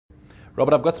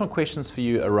Robert, I've got some questions for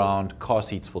you around car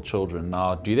seats for children.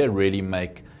 Now, do they really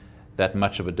make that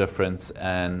much of a difference,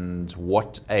 and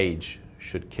what age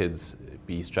should kids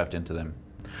be strapped into them?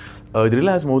 It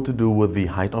really has more to do with the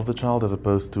height of the child as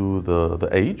opposed to the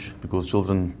age, because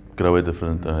children grow at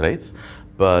different rates.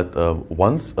 But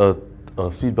once a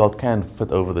seatbelt can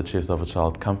fit over the chest of a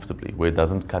child comfortably, where it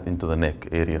doesn't cut into the neck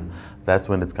area, that's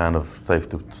when it's kind of safe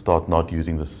to start not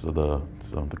using the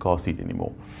car seat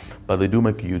anymore. But they do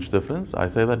make a huge difference. I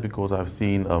say that because I've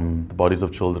seen the bodies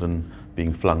of children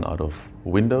being flung out of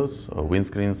windows,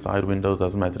 windscreens, side windows,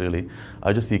 doesn't matter really.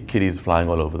 I just see kiddies flying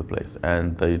all over the place,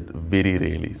 and they very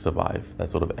rarely survive that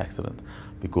sort of accident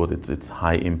because it's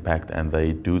high impact, and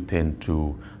they do tend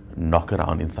to knock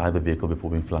around inside the vehicle before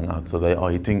being flung out. So they are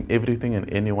hitting everything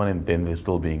and anyone, and then they're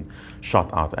still being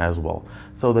shot out as well.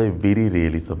 So they very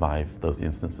rarely survive those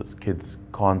instances. Kids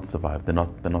can't survive.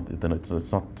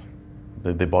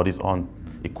 Their bodies aren't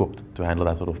equipped to handle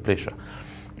that sort of pressure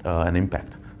and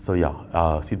impact. So yeah,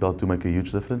 seatbelts do make a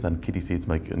huge difference, and kiddie seats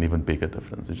make an even bigger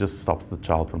difference. It just stops the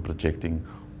child from projecting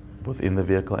within the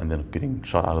vehicle and then getting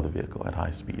shot out of the vehicle at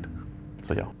high speed.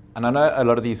 So yeah. And I know a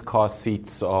lot of these car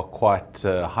seats are quite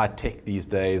high-tech these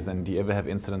days, and do you ever have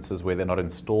incidences where they're not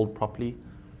installed properly?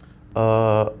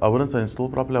 I wouldn't say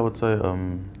installed properly, I would say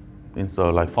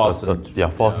fastened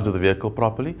to the vehicle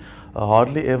properly.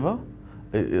 Hardly ever.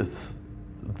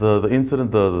 The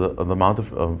incident, the amount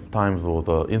of times, or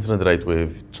the incident rate where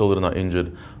children are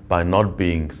injured by not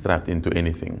being strapped into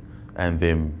anything, and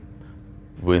then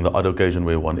when the odd occasion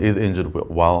where one is injured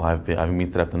while having been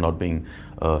strapped and not being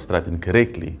strapped in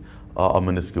correctly, are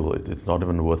minuscule. It's not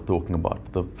even worth talking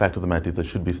about. The fact of the matter is they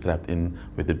should be strapped in,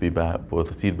 whether it be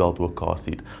with a seatbelt or a car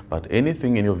seat. But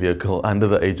anything in your vehicle under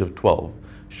the age of 12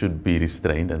 should be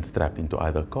restrained and strapped into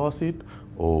either a car seat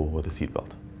or with a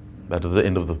seatbelt. That is the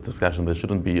end of the discussion. There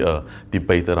shouldn't be a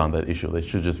debate around that issue. They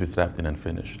should just be strapped in and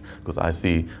finished. Because I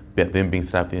see them being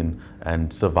strapped in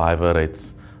and survivor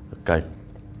rates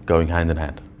going hand in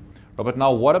hand. Robert,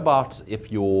 now what about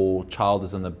if your child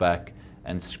is in the back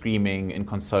and screaming,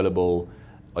 inconsolable?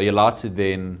 Are you allowed to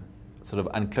then sort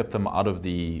of unclip them out of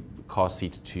the car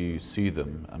seat to soothe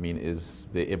them? I mean, is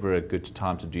there ever a good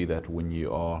time to do that when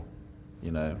you are,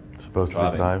 supposed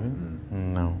to be driving?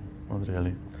 No, not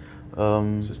really.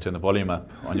 Just turn the volume up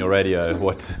on your radio.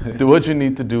 Do what you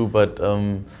need to do, but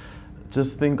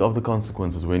just think of the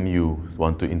consequences when you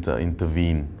want to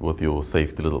intervene with your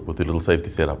little safety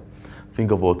setup.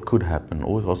 Think of what could happen.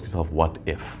 Always ask yourself, what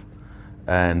if?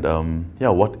 And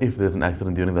what if there's an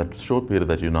accident during that short period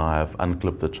that you now have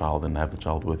unclipped the child and have the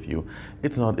child with you?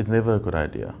 It's never a good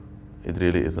idea. It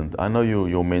really isn't. I know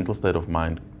your mental state of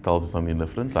mind tells you something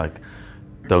different, like,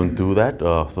 don't do that.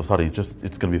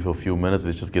 It's going to be for a few minutes.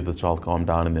 Let's just get the child calmed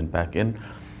down and then back in.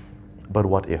 But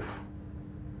what if?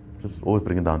 Just always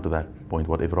bring it down to that point.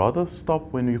 What if? Rather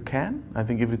stop when you can. I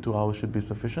think every 2 hours should be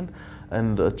sufficient.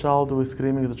 And a child who is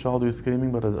screaming is a child who is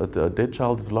screaming, but a dead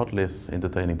child is a lot less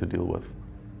entertaining to deal with.